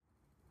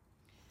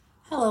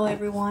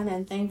everyone,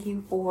 and thank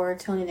you for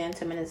tuning in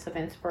to Minutes of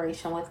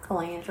Inspiration with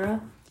Calandra.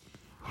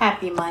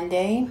 Happy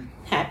Monday.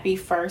 Happy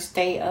first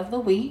day of the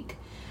week.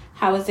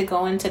 How is it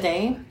going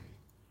today?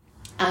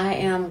 I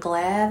am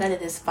glad that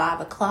it is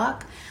 5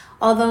 o'clock,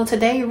 although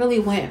today really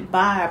went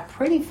by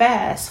pretty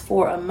fast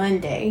for a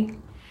Monday.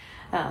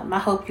 I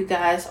hope you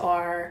guys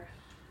are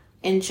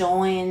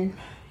enjoying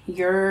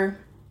your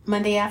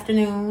Monday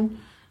afternoon,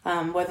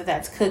 whether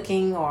that's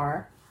cooking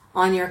or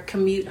on your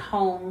commute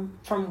home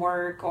from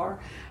work or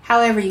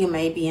however you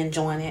may be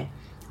enjoying it.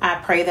 I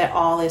pray that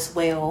all is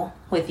well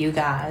with you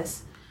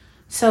guys.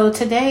 So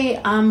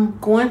today I'm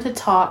going to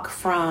talk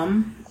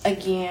from,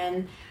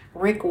 again,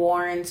 Rick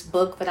Warren's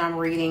book that I'm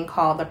reading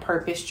called The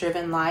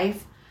Purpose-Driven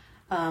Life.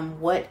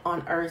 What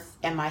on earth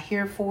am I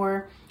here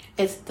for?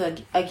 It's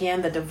the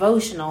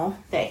devotional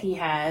that he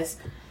has.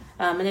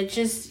 And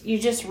you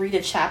just read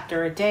a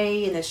chapter a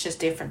day, and it's just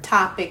different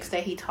topics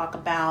that he talk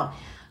about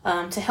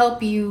to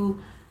help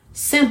you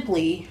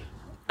simply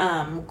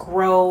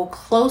grow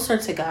closer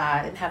to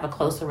God and have a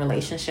closer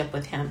relationship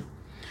with him.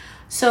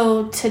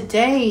 So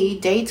today,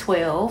 day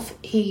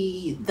 12,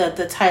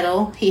 the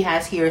title he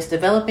has here is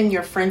Developing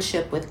Your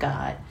Friendship with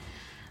God.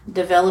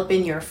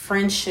 Developing your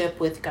friendship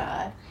with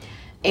God.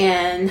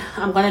 And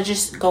I'm going to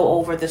just go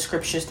over the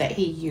scriptures that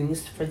he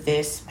used for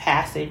this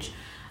passage.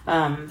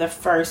 The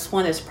first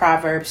one is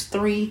Proverbs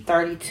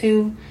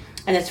 3:32,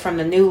 and it's from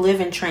the New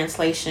Living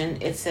Translation.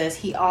 It says,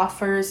 he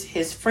offers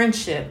his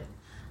friendship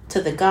to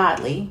the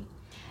godly.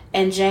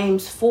 And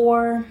James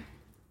 4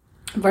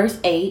 verse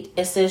 8,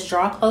 it says,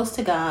 draw close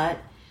to God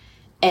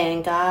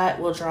and God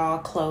will draw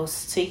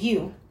close to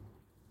you.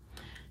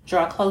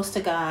 Draw close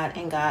to God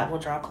and God will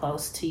draw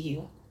close to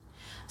you.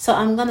 So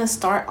I'm going to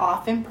start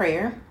off in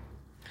prayer.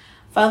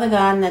 Father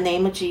God, in the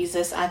name of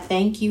Jesus, I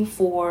thank you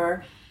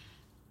for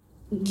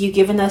you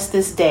giving us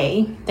this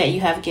day that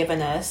you have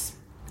given us.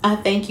 I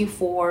thank you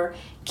for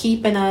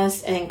keeping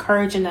us and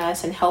encouraging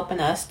us and helping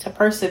us to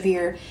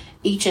persevere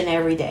each and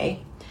every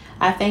day.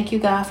 I thank you,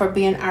 God, for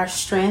being our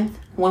strength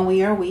when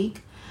we are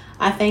weak.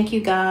 I thank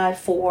you, God,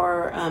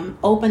 for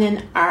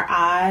opening our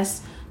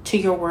eyes to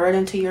your word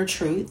and to your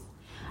truth.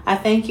 I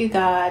thank you,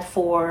 God,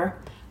 for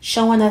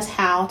showing us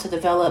how to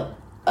develop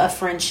a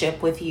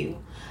friendship with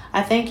you.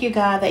 I thank you,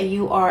 God, that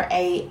you are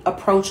a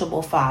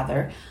approachable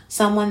Father,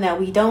 someone that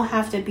we don't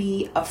have to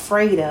be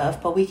afraid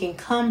of, but we can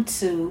come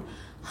to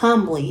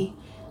humbly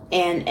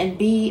and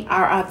be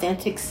our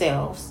authentic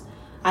selves.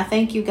 I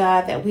thank you,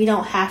 God, that we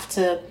don't have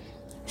to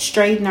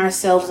straighten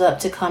ourselves up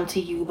to come to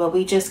you, but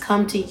we just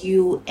come to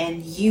you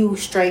and you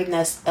straighten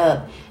us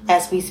up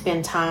as we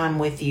spend time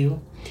with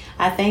you.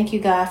 I thank you,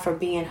 God, for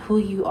being who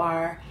you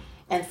are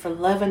and for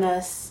loving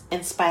us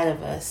in spite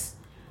of us.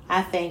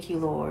 I thank you,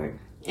 Lord.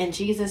 In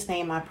Jesus'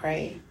 name I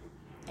pray.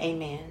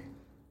 Amen.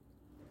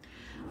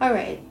 All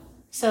right.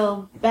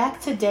 So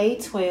back to day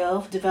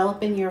 12,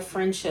 developing your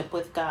friendship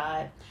with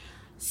God.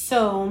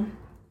 So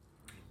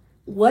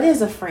what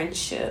is a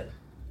friendship?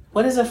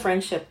 What is a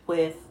friendship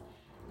with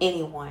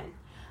anyone?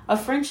 A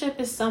friendship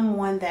is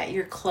someone that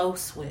you're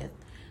close with,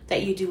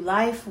 that you do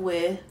life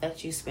with,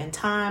 that you spend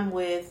time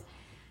with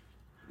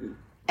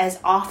as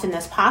often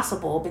as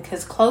possible,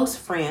 because close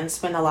friends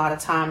spend a lot of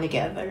time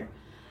together.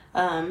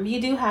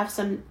 You do have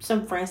some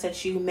friends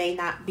that you may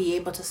not be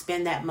able to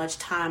spend that much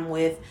time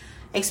with,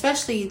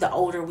 especially the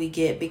older we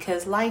get,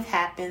 because life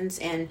happens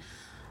and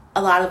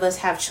a lot of us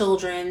have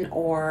children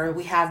or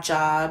we have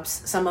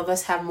jobs. Some of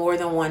us have more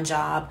than one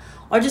job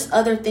or just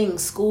other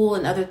things, school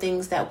and other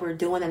things that we're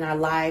doing in our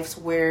lives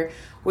where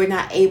we're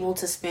not able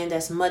to spend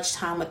as much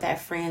time with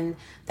that friend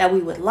that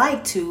we would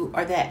like to,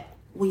 or that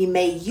we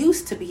may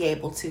used to be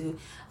able to.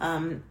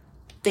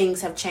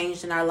 Things have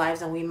changed in our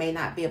lives and we may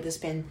not be able to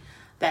spend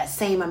that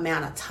same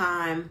amount of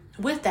time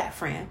with that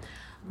friend.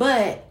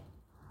 But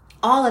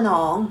all in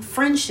all,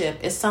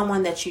 friendship is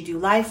someone that you do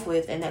life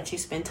with and that you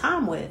spend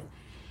time with.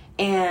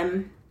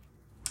 And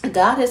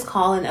God is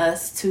calling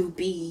us to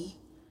be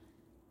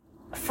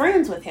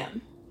friends with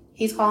him.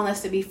 He's calling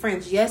us to be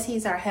friends. Yes,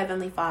 he's our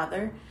heavenly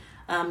Father.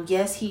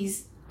 Yes,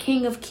 he's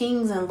King of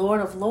Kings and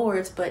Lord of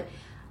Lords. But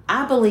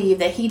I believe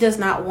that he does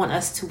not want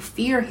us to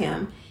fear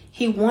him.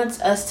 He wants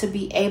us to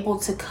be able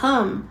to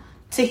come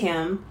to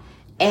him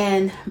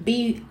and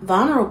be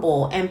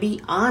vulnerable and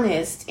be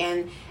honest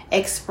and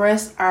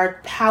express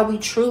how we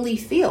truly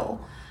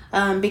feel.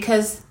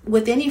 Because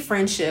with any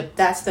friendship,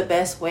 that's the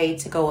best way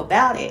to go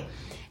about it.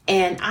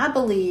 And I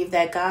believe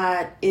that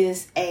God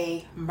is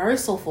a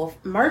merciful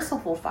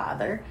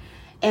Father,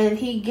 and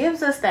he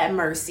gives us that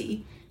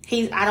mercy.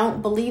 I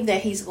don't believe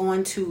that he's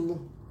going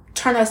to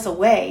turn us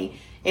away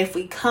if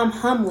we come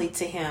humbly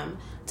to him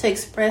to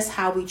express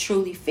how we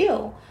truly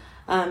feel.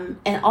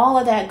 And all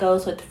of that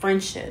goes with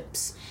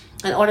friendships.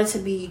 In order to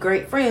be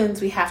great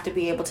friends, we have to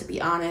be able to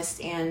be honest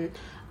and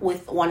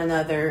with one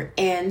another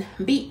and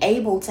be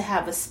able to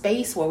have a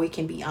space where we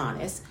can be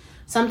honest.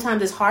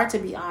 Sometimes it's hard to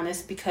be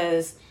honest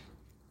because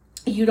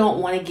you don't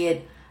want to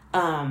get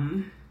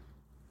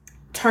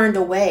turned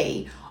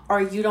away,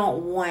 or you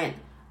don't want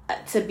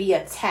to be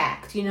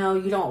attacked. You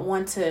don't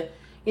want to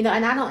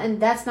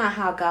and that's not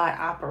how God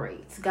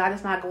operates. God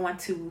is not going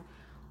to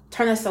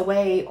turn us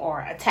away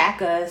or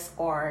attack us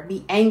or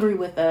be angry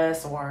with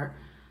us or,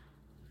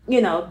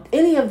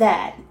 any of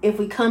that if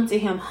we come to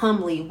him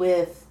humbly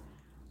with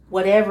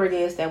whatever it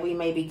is that we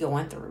may be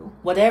going through,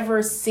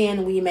 whatever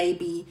sin we may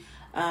be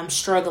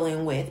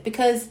struggling with.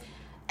 Because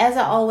as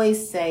I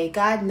always say,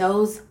 God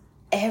knows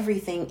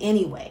everything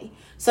anyway.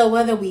 So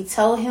whether we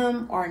tell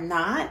him or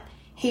not,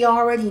 he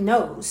already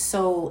knows.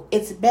 So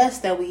it's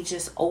best that we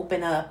just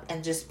open up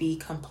and just be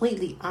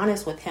completely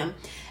honest with him.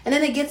 And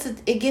then it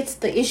gets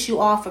the issue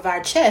off of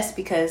our chest,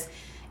 because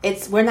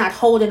we're not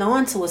holding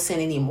on to a sin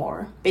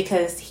anymore,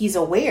 because he's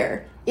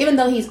aware, even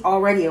though he's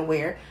already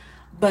aware,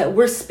 but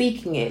we're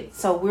speaking it.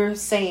 So we're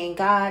saying,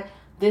 God,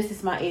 this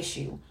is my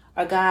issue,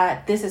 or God,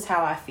 this is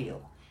how I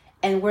feel.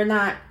 And we're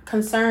not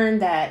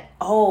concerned that,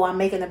 I'm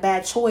making a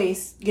bad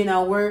choice.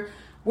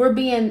 We're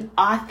being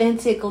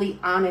authentically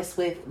honest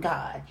with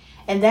God.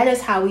 And that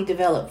is how we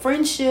develop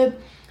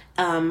friendship.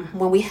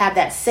 When we have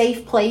that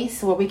safe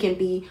place where we can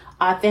be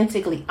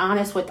authentically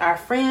honest with our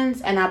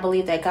friends. And I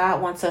believe that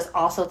God wants us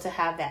also to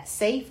have that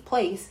safe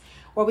place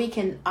where we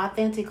can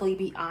authentically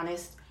be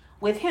honest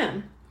with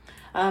him.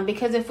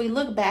 Because if we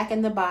look back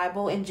in the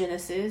Bible in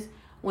Genesis,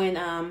 when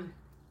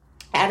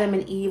Adam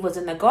and Eve was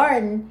in the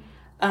garden,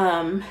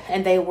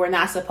 and they were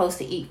not supposed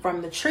to eat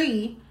from the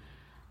tree,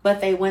 but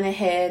they went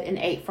ahead and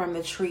ate from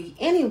the tree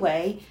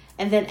anyway.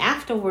 And then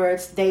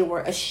afterwards, they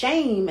were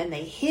ashamed and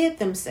they hid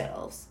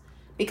themselves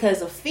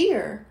because of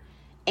fear.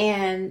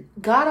 And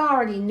God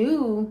already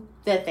knew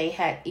that they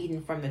had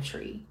eaten from the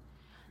tree.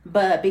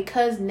 But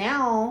because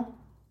now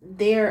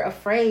they're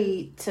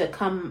afraid to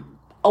come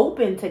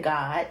open to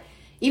God,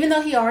 even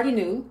though he already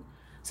knew.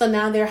 So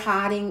now they're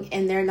hiding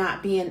and they're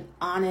not being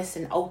honest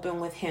and open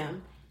with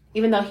him,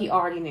 even though he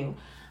already knew.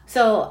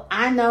 So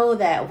I know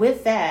that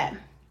with that,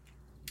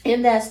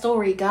 in that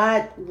story,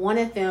 God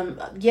wanted them.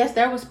 Yes,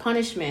 there was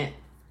punishment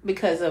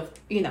because of,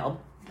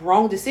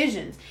 wrong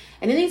decisions.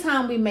 And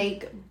anytime we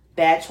make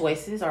bad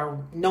choices,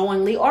 or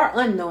knowingly or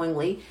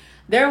unknowingly,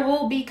 there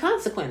will be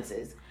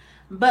consequences.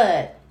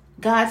 But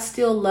God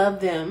still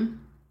loved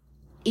them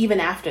even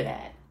after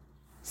that.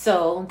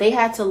 So they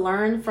had to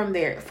learn from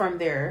their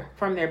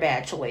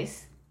bad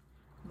choice.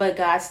 But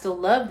God still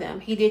loved them.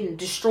 He didn't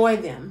destroy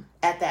them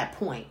at that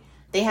point.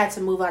 They had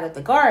to move out of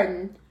the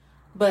garden,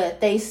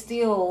 but they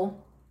still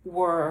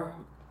were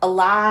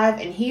alive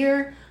and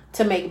here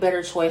to make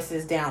better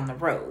choices down the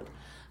road.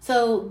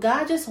 So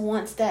God just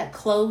wants that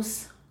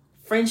close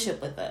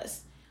friendship with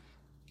us.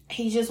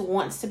 He just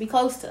wants to be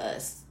close to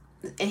us,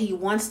 and he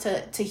wants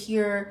to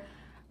hear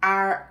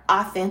our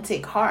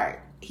authentic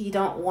heart. He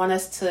don't want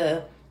us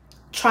to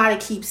try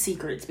to keep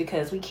secrets,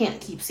 because we can't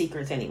keep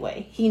secrets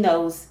anyway. He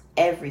knows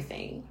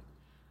everything.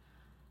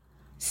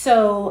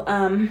 So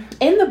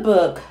in the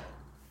book,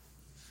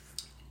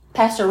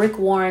 Pastor Rick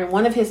Warren,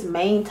 one of his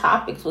main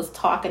topics was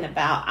talking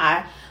about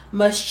I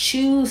must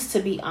choose to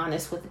be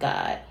honest with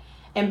God.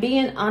 And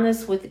being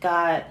honest with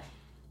God,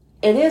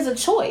 it is a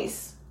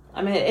choice.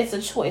 It's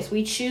a choice.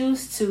 We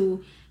choose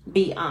to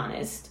be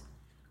honest.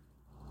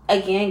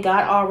 Again,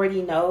 God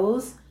already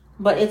knows,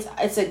 but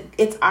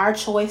it's our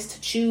choice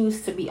to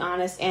choose to be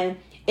honest. And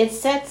it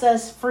sets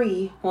us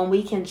free when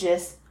we can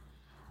just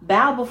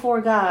bow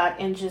before God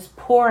and just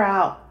pour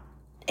out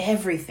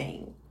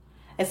everything.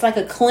 It's like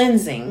a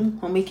cleansing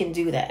when we can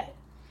do that.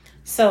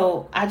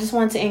 So I just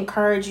want to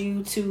encourage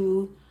you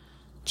to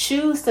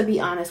choose to be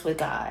honest with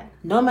God.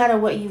 No matter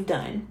what you've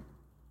done,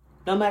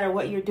 no matter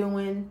what you're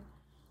doing,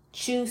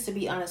 choose to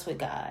be honest with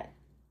God.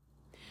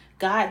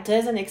 God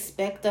doesn't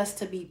expect us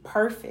to be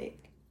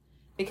perfect,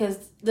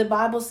 because the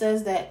Bible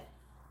says that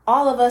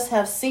all of us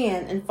have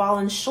sinned and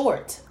fallen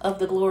short of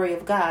the glory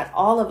of God.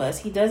 All of us.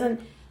 He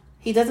doesn't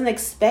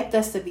expect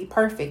us to be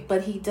perfect,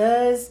 but he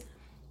does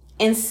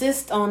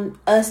insist on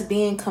us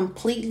being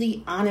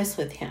completely honest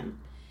with him.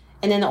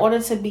 And in order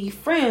to be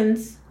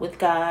friends with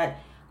God,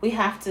 we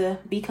have to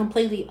be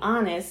completely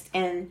honest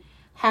and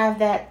have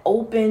that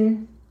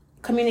open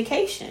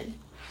communication.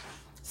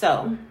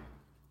 So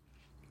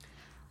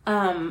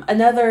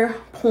another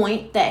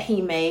point that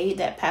he made,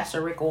 that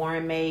Pastor Rick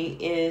Warren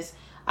made, is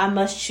I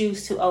must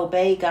choose to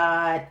obey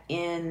God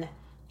in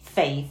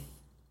faith.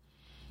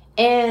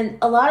 And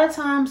a lot of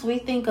times we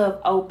think of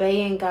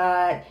obeying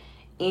God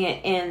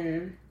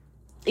in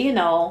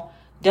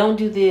don't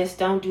do this,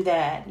 don't do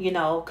that,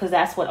 because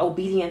that's what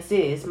obedience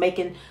is,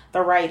 making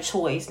the right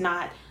choice,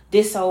 not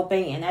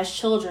disobeying. As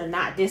children,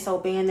 not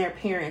disobeying their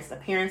parents. The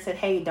parents said,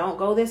 hey, don't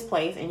go this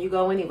place, and you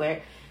go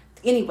anywhere.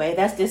 Anyway,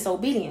 that's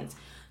disobedience.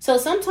 So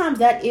sometimes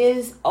that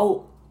is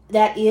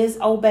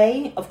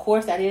obey. Of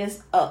course, that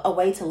is a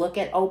way to look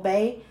at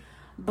obey.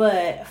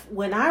 But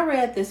when I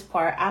read this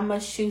part, I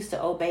must choose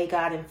to obey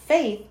God in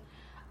faith,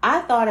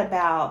 I thought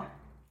about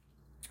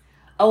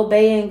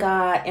obeying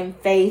God in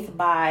faith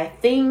by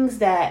things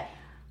that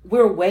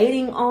we're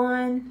waiting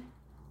on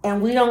and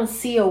we don't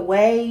see a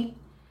way,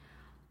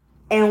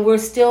 and we're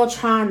still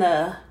trying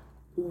to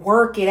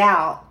work it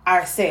out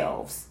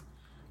ourselves.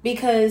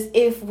 Because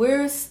if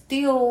we're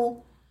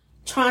still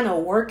trying to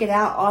work it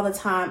out all the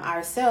time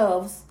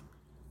ourselves,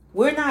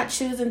 we're not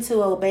choosing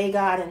to obey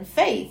God in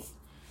faith.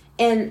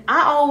 And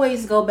I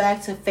always go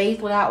back to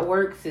faith without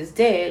works is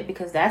dead,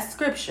 because that's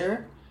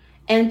scripture.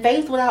 And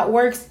faith without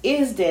works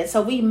is dead.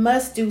 So we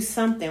must do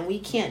something. We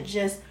can't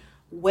just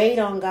wait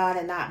on God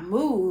and not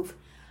move.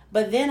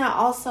 But then I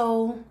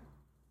also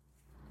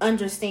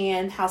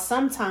understand how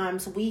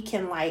sometimes we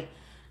can like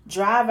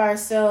drive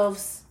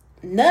ourselves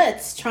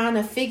nuts trying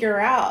to figure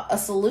out a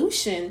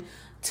solution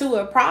to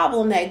a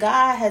problem that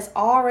God has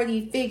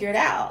already figured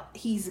out.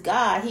 He's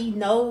God. He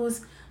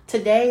knows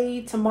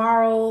today,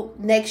 tomorrow,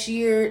 next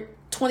year,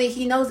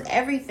 he knows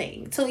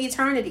everything till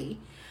eternity.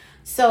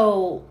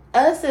 So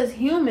us as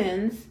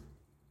humans,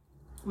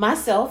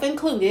 myself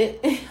included,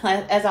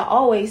 as I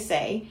always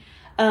say,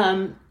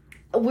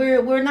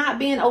 we're not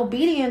being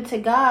obedient to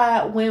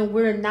God when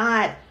we're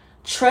not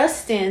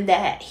trusting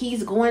that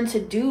he's going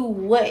to do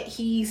what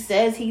he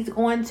says he's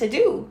going to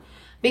do.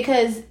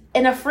 Because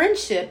in a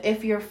friendship,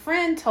 if your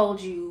friend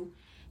told you,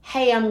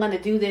 hey, I'm going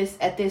to do this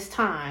at this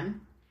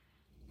time,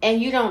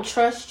 and you don't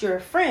trust your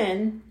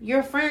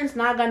friend's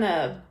not going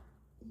to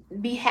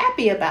be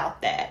happy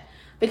about that,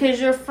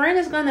 because your friend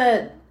is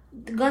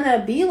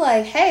gonna be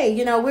like, hey,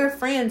 we're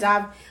friends.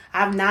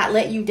 I've not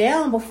let you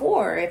down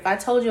before. If I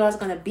told you I was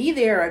gonna be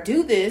there or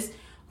do this,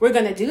 we're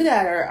gonna do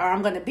that, or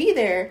I'm gonna be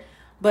there.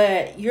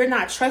 But you're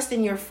not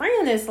trusting your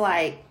friend. It's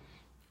like,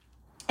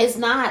 it's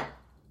not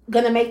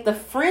gonna make the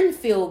friend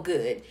feel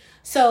good.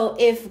 So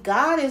if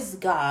God is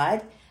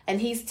God and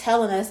he's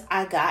telling us,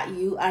 I got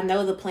you, I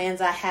know the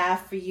plans I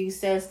have for you,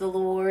 says the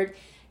Lord.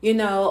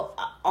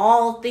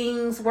 All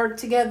things work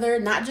together,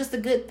 not just the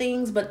good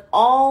things, but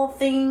all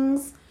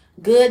things,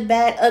 good,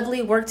 bad,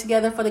 ugly, work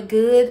together for the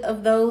good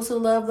of those who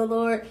love the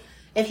Lord.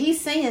 If he's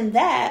saying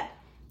that,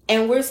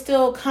 and we're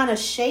still kind of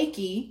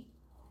shaky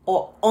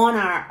or on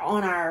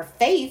our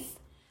faith,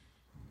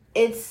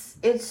 it's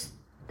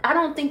I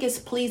don't think it's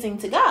pleasing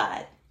to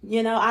God.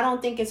 I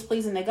don't think it's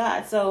pleasing to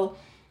God. So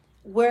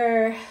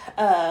where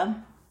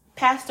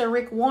Pastor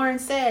Rick Warren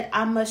said,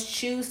 I must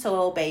choose to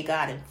obey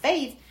God in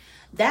faith,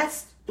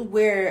 that's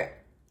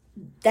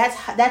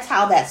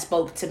how that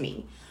spoke to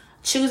me,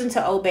 choosing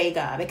to obey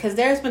God. Because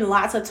there's been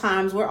lots of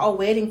times we're all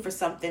waiting for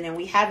something and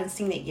we haven't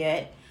seen it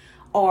yet,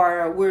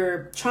 or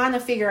we're trying to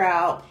figure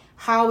out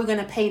how we're going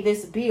to pay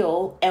this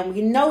bill and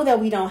we know that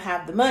we don't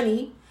have the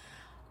money,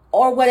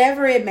 or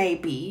whatever it may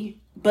be,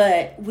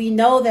 but we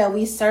know that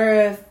we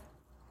serve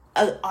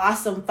an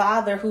awesome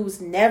Father who's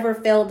never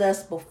failed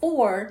us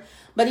before.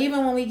 But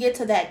even when we get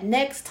to that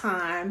next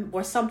time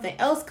where something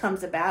else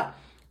comes about,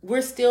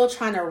 we're still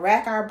trying to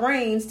rack our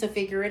brains to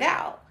figure it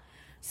out.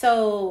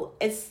 So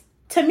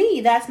to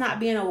me, that's not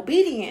being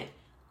obedient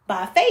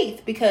by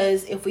faith,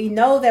 because if we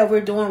know that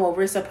we're doing what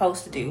we're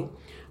supposed to do,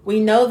 we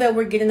know that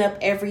we're getting up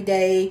every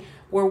day,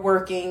 we're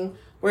working,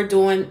 we're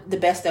doing the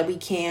best that we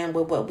can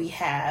with what we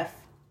have,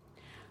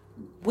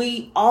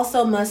 we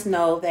also must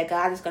know that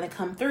God is going to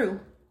come through.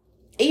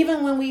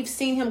 Even when we've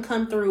seen him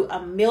come through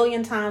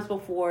 1,000,000 times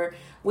before,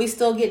 we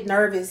still get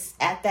nervous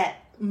at that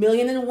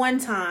 1,000,001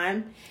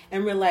 time,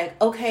 and we're like,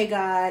 okay,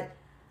 God,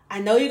 I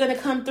know you're going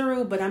to come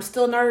through, but I'm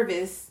still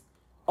nervous,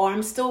 or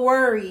I'm still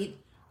worried,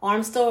 or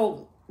I'm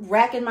still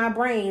racking my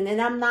brain,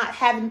 and I'm not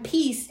having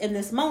peace in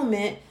this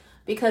moment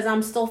because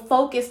I'm still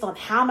focused on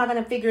how am I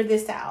going to figure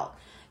this out.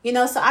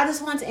 So I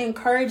just want to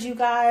encourage you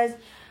guys,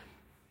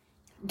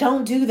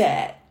 don't do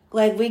that.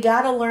 Like, we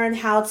got to learn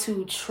how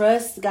to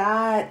trust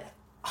God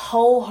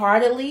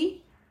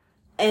wholeheartedly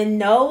and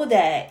know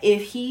that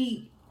if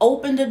he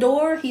opened the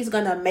door, he's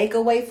going to make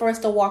a way for us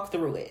to walk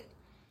through it.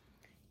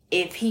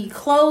 If he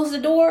closed the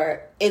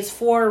door, it's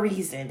for a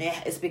reason.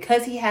 It's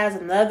because he has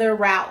another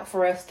route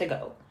for us to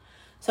go.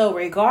 So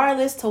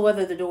regardless to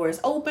whether the door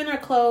is open or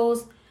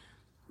closed,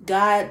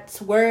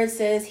 God's word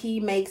says he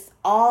makes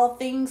all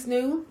things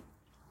new.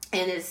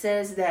 And it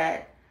says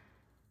that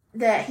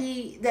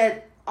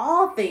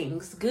all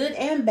things, good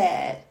and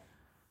bad,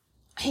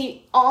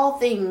 he's in all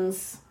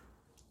things.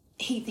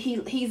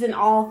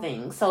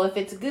 So if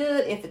it's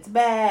good, if it's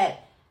bad,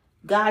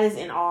 God is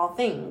in all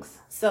things.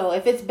 So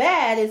if it's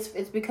bad, it's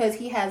because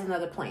he has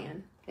another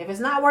plan. If it's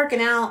not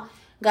working out,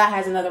 God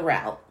has another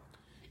route.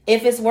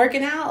 If it's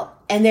working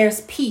out and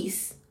there's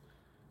peace,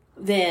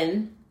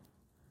 then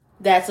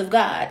that's of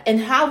God. And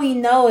how we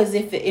know is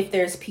if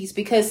there's peace,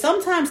 because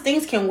sometimes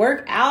things can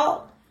work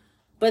out,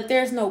 but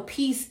there's no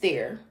peace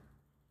there.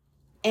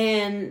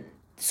 And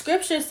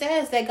scripture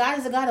says that God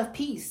is a God of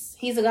peace.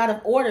 He's a God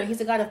of order.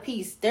 He's a God of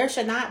peace. There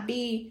should not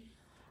be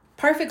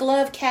perfect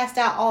love cast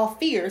out all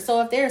fear.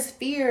 So if there's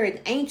fear and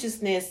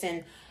anxiousness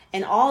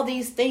and all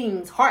these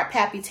things, heart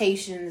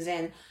palpitations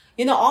and,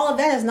 all of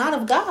that is not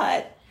of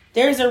God.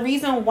 There's a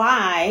reason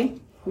why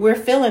we're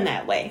feeling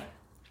that way.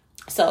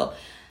 So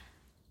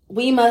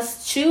we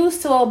must choose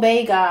to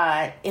obey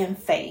God in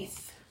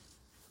faith.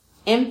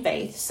 In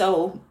faith.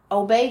 So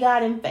obey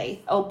God in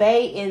faith.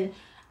 Obey in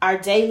our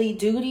daily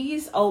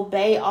duties.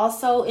 Obey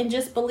also in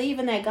just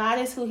believing that God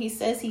is who he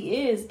says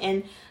he is,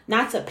 and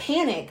not to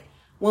panic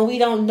when we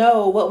don't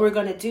know what we're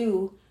going to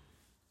do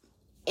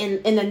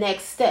in the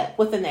next step,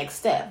 with the next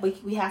step.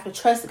 We have to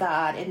trust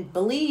God and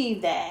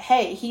believe that,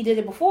 hey, he did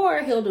it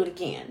before, he'll do it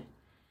again.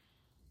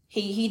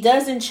 He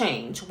doesn't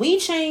change. We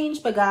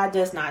change, but God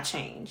does not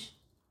change.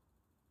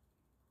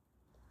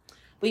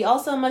 We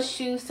also must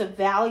choose to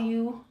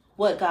value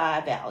what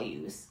God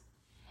values.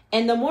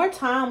 And the more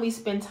time we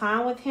spend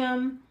time with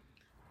him,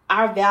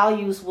 our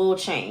values will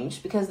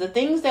change, because the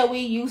things that we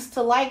used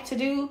to like to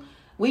do,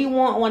 we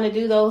won't want to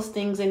do those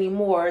things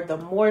anymore the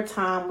more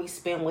time we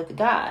spend with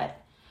God.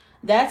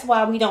 That's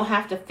why we don't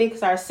have to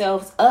fix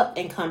ourselves up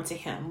and come to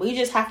him. We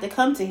just have to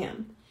come to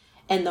him.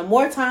 And the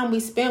more time we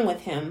spend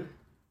with him,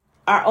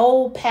 our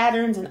old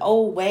patterns and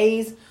old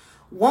ways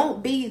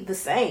won't be the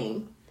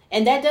same.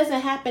 And that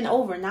doesn't happen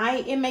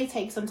overnight. It may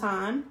take some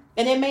time.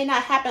 And it may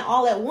not happen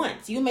all at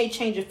once. You may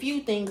change a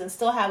few things and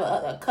still have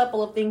a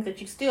couple of things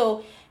that you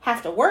still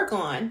have to work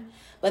on.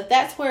 But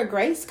that's where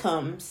grace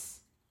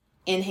comes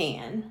in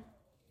hand.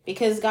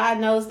 Because God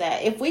knows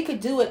that if we could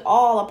do it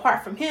all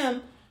apart from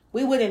him,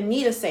 we wouldn't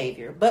need a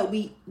savior. But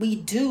we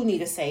do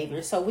need a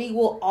savior. So we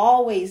will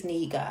always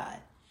need God.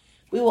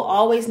 We will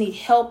always need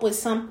help with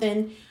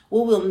something. We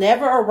will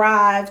never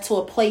arrive to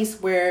a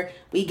place where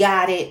we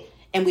got it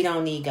and we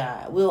don't need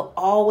God. We'll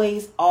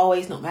always,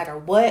 no matter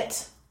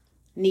what,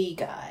 need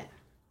God.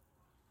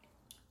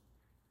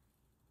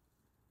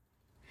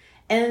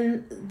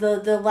 And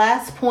the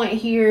last point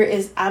here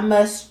is I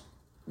must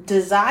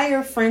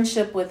desire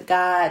friendship with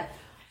God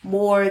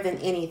more than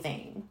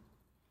anything.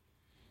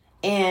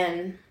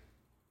 And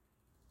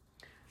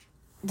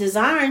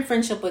desiring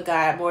friendship with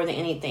God more than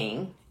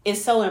anything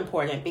is so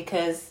important,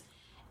 because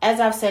as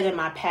I've said in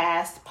my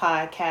past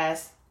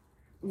podcasts,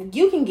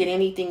 you can get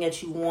anything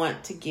that you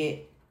want to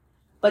get,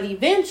 but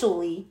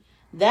eventually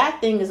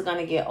that thing is going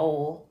to get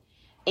old.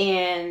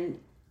 And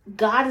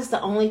God is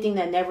the only thing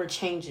that never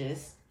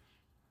changes.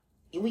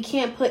 We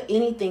can't put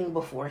anything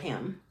before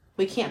him.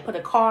 We can't put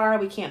a car.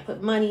 We can't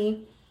put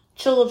money,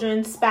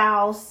 children,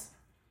 spouse,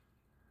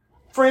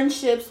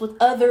 friendships with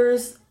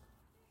others.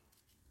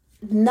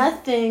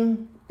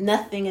 Nothing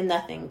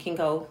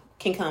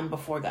can come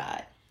before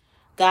God.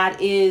 God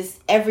is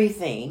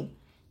everything.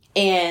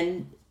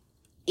 And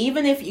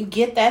even if you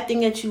get that thing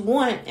that you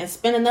want and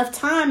spend enough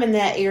time in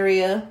that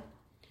area,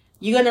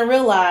 you're going to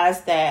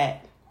realize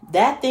that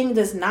that thing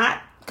does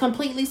not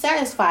completely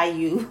satisfy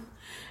you.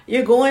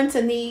 You're going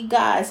to need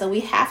God. So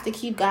we have to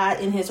keep God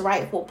in his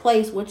rightful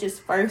place, which is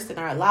first in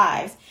our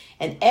lives.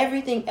 And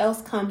everything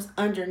else comes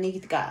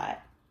underneath God.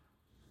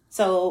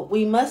 So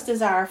we must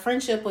desire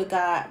friendship with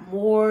God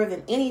more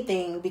than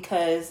anything,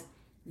 because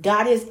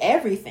God is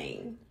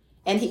everything.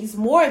 And he's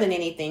more than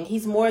anything.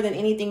 He's more than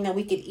anything that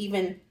we could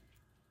even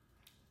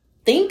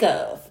think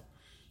of.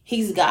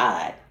 He's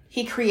God.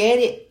 He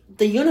created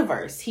the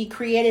universe. He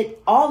created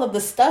all of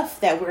the stuff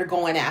that we're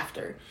going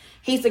after.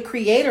 He's the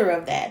creator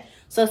of that.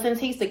 So since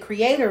he's the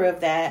creator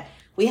of that,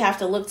 we have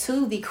to look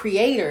to the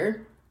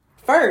creator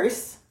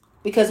first,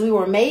 because we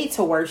were made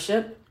to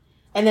worship,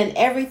 and then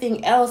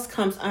everything else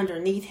comes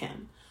underneath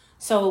him.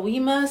 So we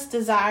must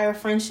desire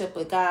friendship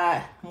with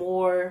God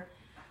more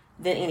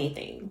than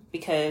anything,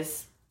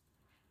 because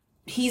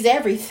he's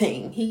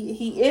everything.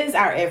 He is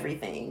our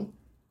everything.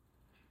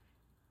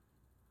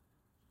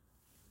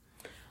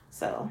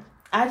 So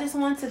I just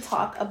want to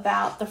talk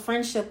about the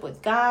friendship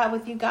with God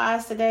with you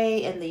guys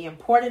today, and the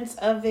importance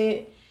of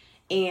it,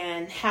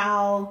 and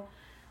how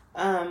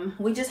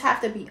we just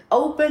have to be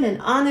open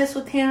and honest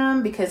with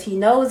him, because he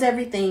knows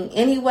everything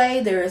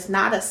anyway. There is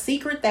not a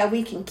secret that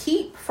we can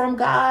keep from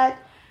God,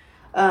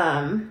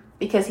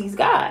 because he's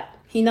God.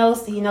 He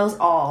knows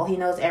all. He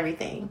knows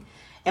everything.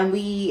 And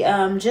we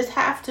just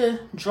have to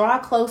draw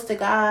close to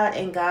God,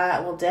 and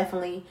God will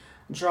definitely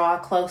draw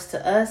close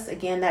to us.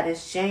 Again, that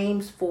is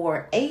James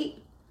 4:8.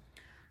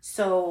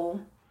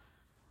 So,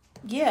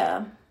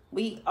 yeah,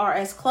 we are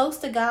as close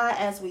to God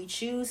as we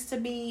choose to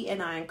be.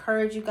 And I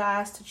encourage you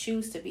guys to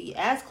choose to be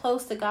as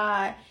close to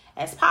God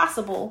as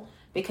possible,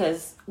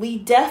 because we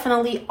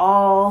definitely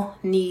all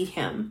need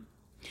him.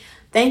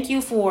 Thank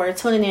you for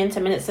tuning in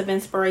to Minutes of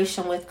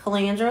Inspiration with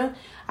Calandra.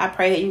 I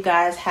pray that you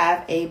guys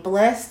have a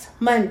blessed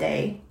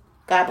Monday.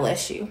 God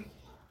bless you.